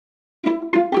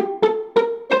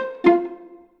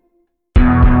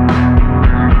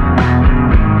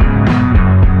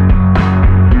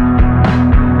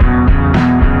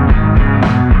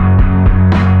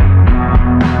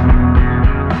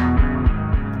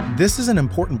This is an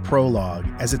important prologue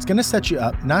as it's going to set you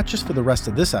up not just for the rest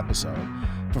of this episode,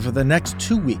 but for the next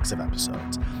 2 weeks of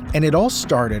episodes. And it all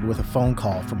started with a phone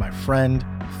call from my friend,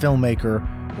 filmmaker,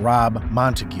 Rob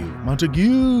Montague.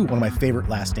 Montague, one of my favorite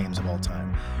last names of all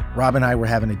time. Rob and I were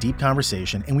having a deep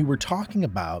conversation, and we were talking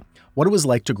about what it was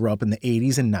like to grow up in the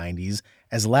 80s and 90s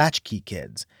as latchkey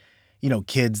kids. You know,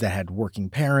 kids that had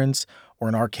working parents, or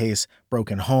in our case,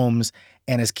 broken homes.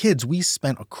 And as kids, we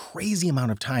spent a crazy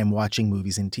amount of time watching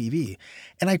movies and TV.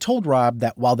 And I told Rob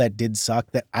that while that did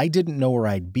suck, that I didn't know where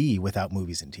I'd be without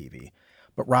movies and TV.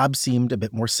 But Rob seemed a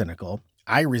bit more cynical.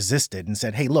 I resisted and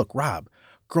said, hey, look, Rob,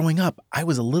 growing up, I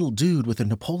was a little dude with a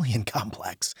Napoleon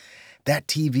complex. That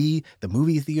TV, the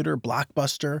movie theater,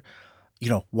 Blockbuster,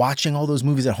 watching all those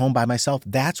movies at home by myself,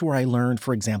 that's where I learned,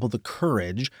 for example, the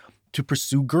courage to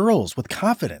pursue girls with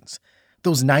confidence.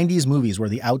 Those 90s movies where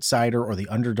the outsider or the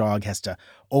underdog has to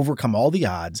overcome all the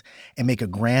odds and make a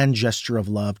grand gesture of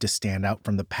love to stand out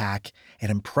from the pack and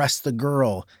impress the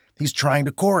girl he's trying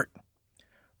to court.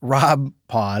 Rob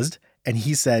paused and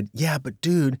he said, yeah, but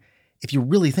dude, if you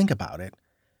really think about it,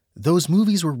 those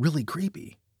movies were really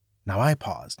creepy. Now I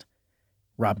paused.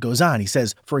 Rob goes on. He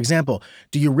says, for example,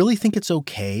 do you really think it's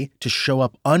okay to show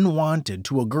up unwanted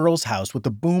to a girl's house with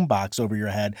a boombox over your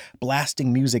head,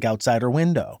 blasting music outside her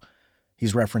window?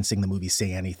 He's referencing the movie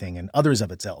Say Anything and others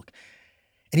of its ilk.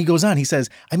 And he goes on. He says,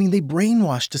 they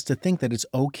brainwashed us to think that it's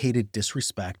okay to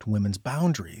disrespect women's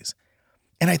boundaries.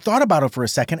 And I thought about it for a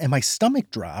second and my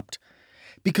stomach dropped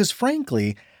because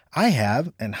frankly, I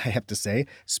have to say,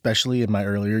 especially in my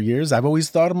earlier years, I've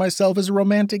always thought of myself as a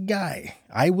romantic guy.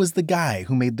 I was the guy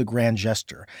who made the grand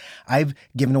gesture. I've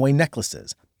given away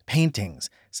necklaces, paintings.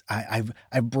 I've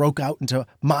broke out into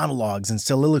monologues and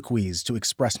soliloquies to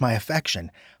express my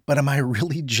affection. But am I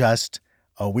really just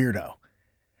a weirdo?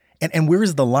 And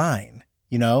where's the line,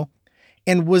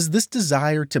 And was this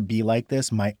desire to be like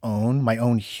this my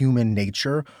own human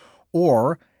nature?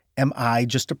 Or am I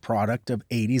just a product of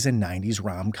 80s and 90s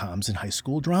rom-coms and high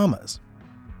school dramas?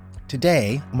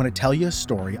 Today, I'm going to tell you a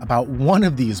story about one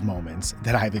of these moments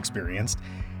that I've experienced,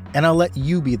 and I'll let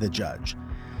you be the judge.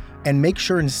 And make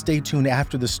sure and stay tuned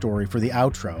after the story for the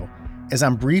outro, as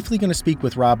I'm briefly going to speak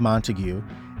with Rob Montague,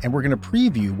 and we're going to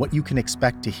preview what you can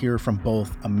expect to hear from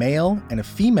both a male and a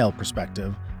female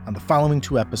perspective on the following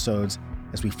 2 episodes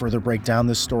as we further break down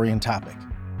this story and topic.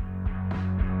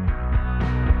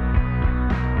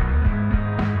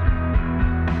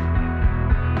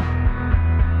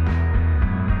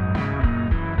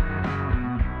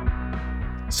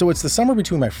 So it's the summer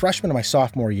between my freshman and my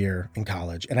sophomore year in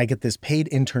college, and I get this paid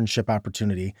internship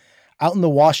opportunity out in the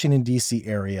Washington, D.C.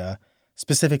 area,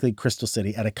 specifically Crystal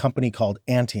City, at a company called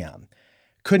Antion.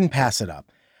 Couldn't pass it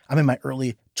up. I'm in my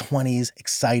early 20s,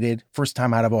 excited, first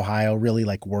time out of Ohio, really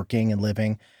like working and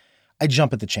living. I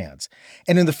jump at the chance.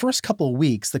 And in the first couple of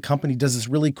weeks, the company does this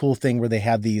really cool thing where they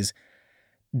have these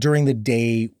during the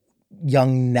day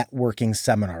young networking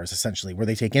seminars, essentially, where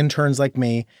they take interns like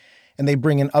me and they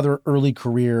bring in other early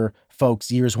career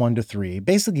folks, years 1 to 3,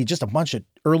 basically just a bunch of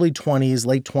early 20s,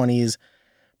 late 20s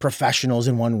professionals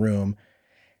in one room,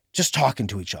 just talking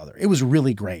to each other. It was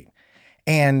really great.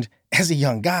 And as a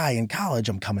young guy in college,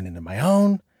 I'm coming into my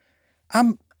own.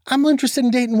 I'm interested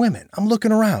in dating women. I'm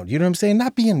looking around, you know what I'm saying?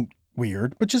 Not being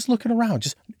weird, but just looking around,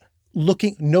 just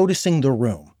noticing the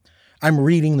room. I'm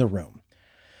reading the room.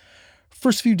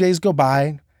 First few days go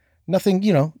by, nothing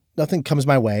comes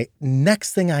my way.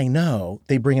 Next thing I know,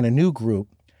 they bring in a new group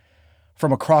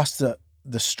from across the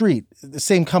street, the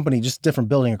same company, just different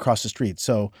building across the street.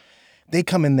 So they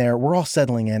come in there, we're all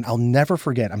settling in. I'll never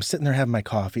forget. I'm sitting there having my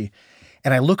coffee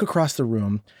and I look across the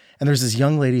room and there's this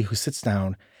young lady who sits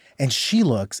down and she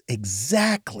looks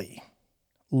exactly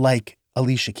like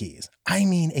Alicia Keys. I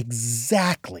mean,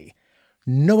 exactly.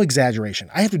 No exaggeration.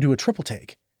 I have to do a triple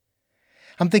take.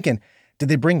 I'm thinking, did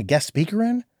they bring a guest speaker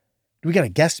in? Do we got a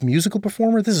guest musical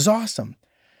performer? This is awesome.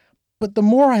 But the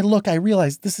more I look, I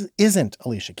realize this isn't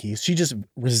Alicia Keys. She just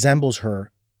resembles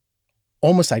her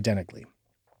almost identically.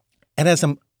 And as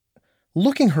I'm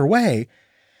looking her way,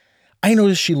 I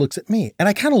notice she looks at me. And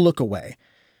I kind of look away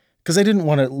because I didn't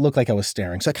want to look like I was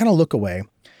staring. So I kind of look away.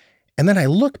 And then I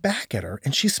look back at her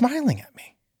and she's smiling at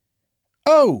me.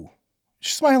 Oh,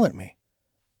 she's smiling at me.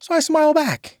 So I smile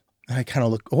back and I kind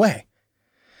of look away.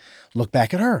 Look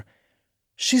back at her.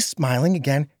 She's smiling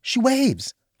again. She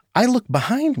waves. I look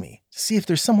behind me to see if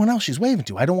there's someone else she's waving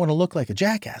to. I don't want to look like a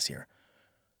jackass here.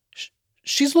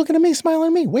 She's looking at me, smiling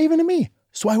at me, waving at me.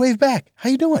 So I wave back. How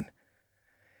you doing?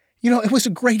 It was a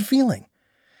great feeling.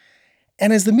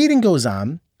 And as the meeting goes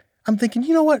on, I'm thinking,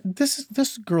 you know what?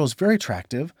 This girl is very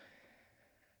attractive.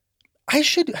 I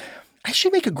should I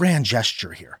should make a grand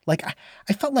gesture here. Like,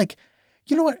 I felt like,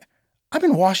 you know what? I'm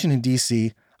in Washington,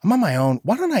 D.C. I'm on my own.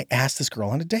 Why don't I ask this girl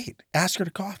on a date? Ask her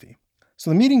to coffee. So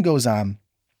the meeting goes on.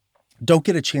 Don't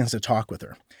get a chance to talk with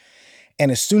her.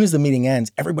 And as soon as the meeting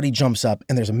ends, everybody jumps up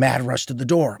and there's a mad rush to the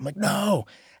door. I'm like, no,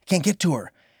 I can't get to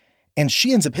her. And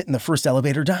she ends up hitting the first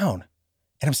elevator down.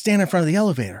 And I'm standing in front of the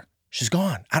elevator. She's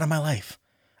gone, out of my life.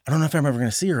 I don't know if I'm ever going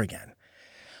to see her again.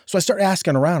 So I start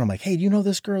asking around. I'm like, hey, do you know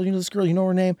this girl? You know this girl? You know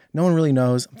her name? No one really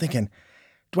knows. I'm thinking,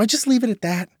 do I just leave it at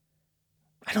that?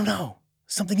 I don't know.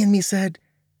 Something in me said,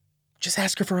 just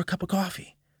ask her for a cup of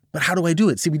coffee. But how do I do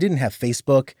it? See, we didn't have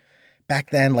Facebook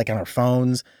back then, like on our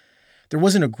phones. There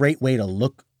wasn't a great way to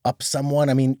look up someone.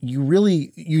 I mean, you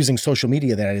really, using social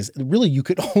media, that is, really you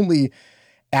could only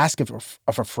ask if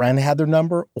a friend had their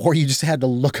number, or you just had to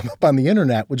look them up on the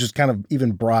internet, which is kind of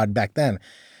even broad back then.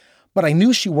 But I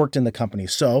knew she worked in the company,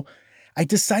 so I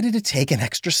decided to take an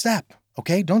extra step.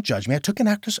 Okay, don't judge me. I took an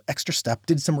extra step,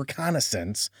 did some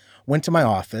reconnaissance, went to my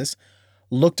office,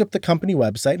 looked up the company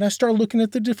website, and I started looking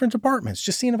at the different departments,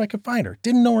 just seeing if I could find her.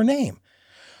 Didn't know her name.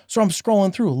 So I'm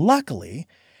scrolling through. Luckily,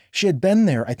 she had been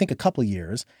there, I think, a couple of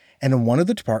years, and in one of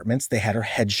the departments, they had her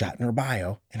headshot in her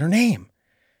bio and her name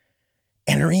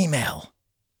and her email.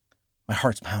 My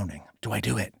heart's pounding. Do I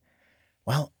do it?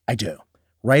 Well, I do.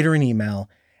 Write her an email,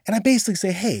 and I basically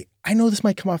say, hey, I know this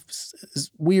might come off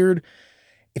as weird.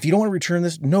 If you don't want to return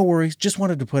this, no worries. Just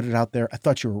wanted to put it out there. I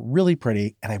thought you were really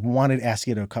pretty, and I wanted to ask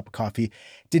you to a cup of coffee.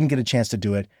 Didn't get a chance to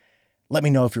do it. Let me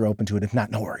know if you're open to it. If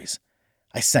not, no worries.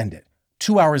 I send it.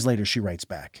 2 hours later, she writes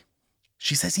back.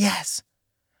 She says yes.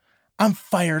 I'm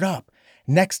fired up.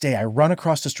 Next day, I run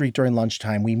across the street during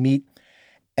lunchtime. We meet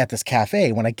at this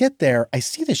cafe. When I get there, I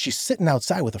see that she's sitting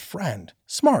outside with a friend.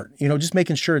 Smart, just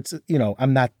making sure it's,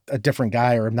 I'm not a different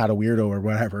guy or I'm not a weirdo or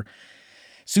whatever.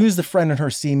 As soon as the friend and her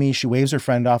see me, she waves her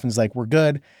friend off and is like, we're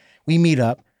good. We meet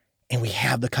up and we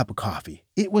have the cup of coffee.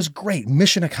 It was great.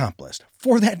 Mission accomplished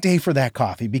for that day, for that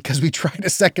coffee, because we tried a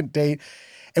second date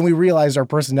and we realized our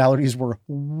personalities were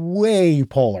way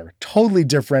polar, totally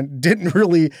different, didn't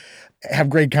really have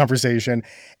great conversation.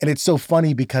 And it's so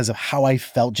funny because of how I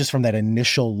felt just from that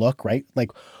initial look, right?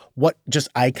 Like what just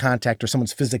eye contact or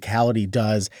someone's physicality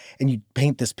does. And you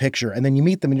paint this picture and then you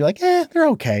meet them and you're like, they're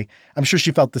okay. I'm sure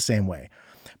she felt the same way.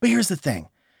 But here's the thing.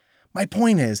 My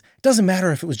point is, it doesn't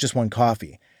matter if it was just one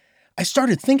coffee. I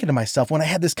started thinking to myself when I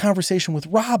had this conversation with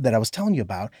Rob that I was telling you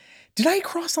about, did I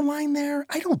cross a line there?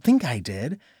 I don't think I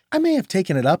did. I may have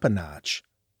taken it up a notch,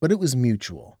 but it was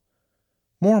mutual.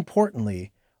 More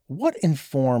importantly, what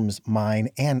informs mine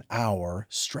and our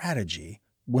strategy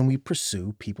when we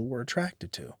pursue people we're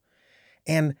attracted to?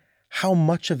 And how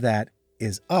much of that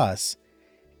is us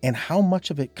and how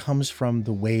much of it comes from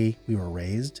the way we were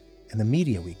raised and the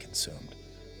media we consumed?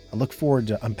 I look forward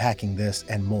to unpacking this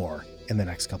and more in the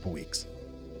next couple weeks.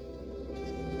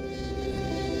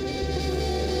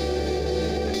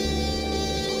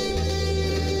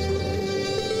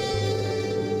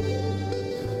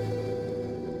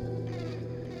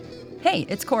 Hey,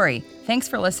 it's Corey. Thanks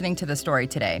for listening to the story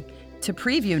today. To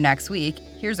preview next week,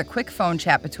 here's a quick phone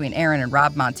chat between Aaron and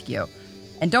Rob Montague.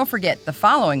 And don't forget, the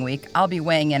following week, I'll be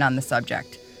weighing in on the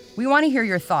subject. We want to hear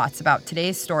your thoughts about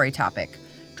today's story topic.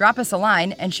 Drop us a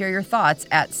line and share your thoughts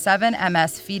at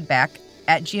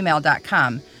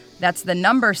 7msfeedback@gmail.com. That's the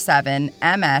number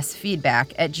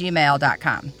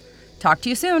 7msfeedback@gmail.com. Talk to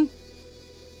you soon.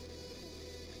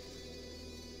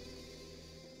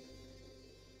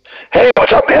 Hey,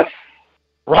 what's up, man?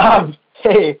 Rob,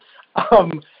 hey.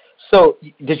 So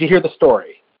did you hear the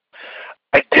story?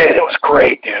 I did. It was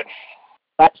great, dude.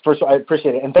 First of all, I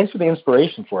appreciate it. And thanks for the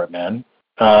inspiration for it, man.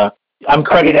 I'm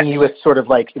crediting you with sort of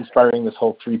like inspiring this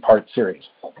whole 3-part series.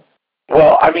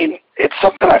 Well, I mean, it's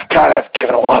something I've kind of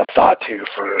given a lot of thought to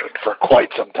for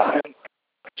quite some time.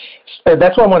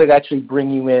 That's why I wanted to actually bring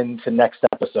you in to next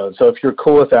episode. So if you're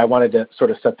cool with it, I wanted to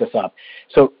sort of set this up.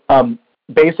 So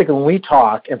basically, when we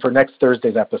talk, and for next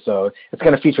Thursday's episode, it's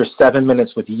going to feature 7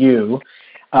 minutes with you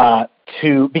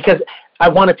because I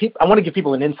want to give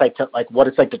people an insight to like what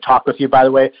it's like to talk with you, by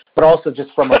the way, but also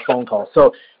just from a phone call.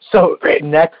 So Great.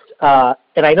 Next,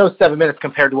 and I know 7 minutes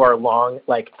compared to our long,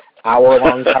 like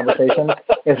hour-long conversation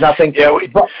is nothing. Yeah, we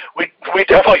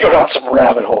definitely go down some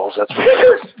rabbit holes. That's for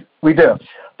sure. We do.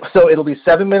 So it'll be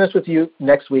 7 minutes with you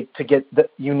next week to get the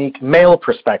unique male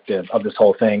perspective of this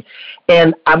whole thing.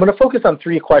 And I'm going to focus on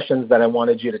 3 questions that I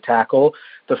wanted you to tackle.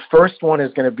 The first one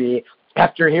is going to be,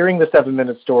 after hearing the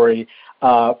 7-minute story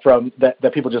from that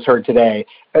people just heard today,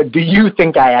 do you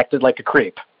think I acted like a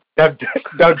creep? Don't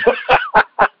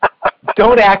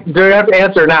have to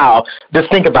answer now. Just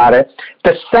think about it.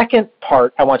 The second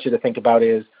part I want you to think about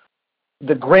is,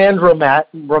 the grand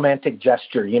romantic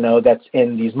gesture, that's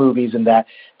in these movies and that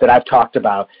I've talked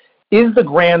about. Is the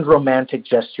grand romantic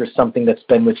gesture something that's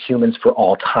been with humans for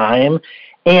all time?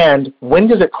 And when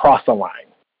does it cross a line?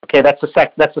 Okay, that's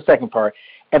the second part.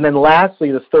 And then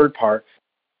lastly, the third part,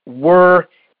 were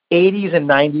 80s and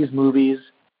 90s movies,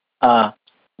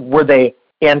 were they,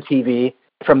 and TV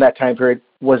from that time period,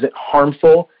 was it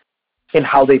harmful in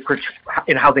how they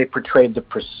portrayed the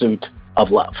pursuit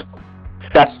of love?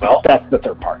 That's the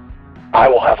third part. I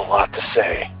will have a lot to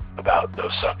say about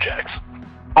those subjects.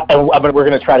 And we're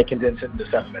going to try to condense it into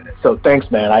 7 minutes. So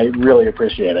thanks, man. I really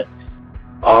appreciate it.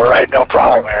 All right, no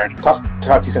problem, Aaron. Talk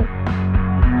to you soon.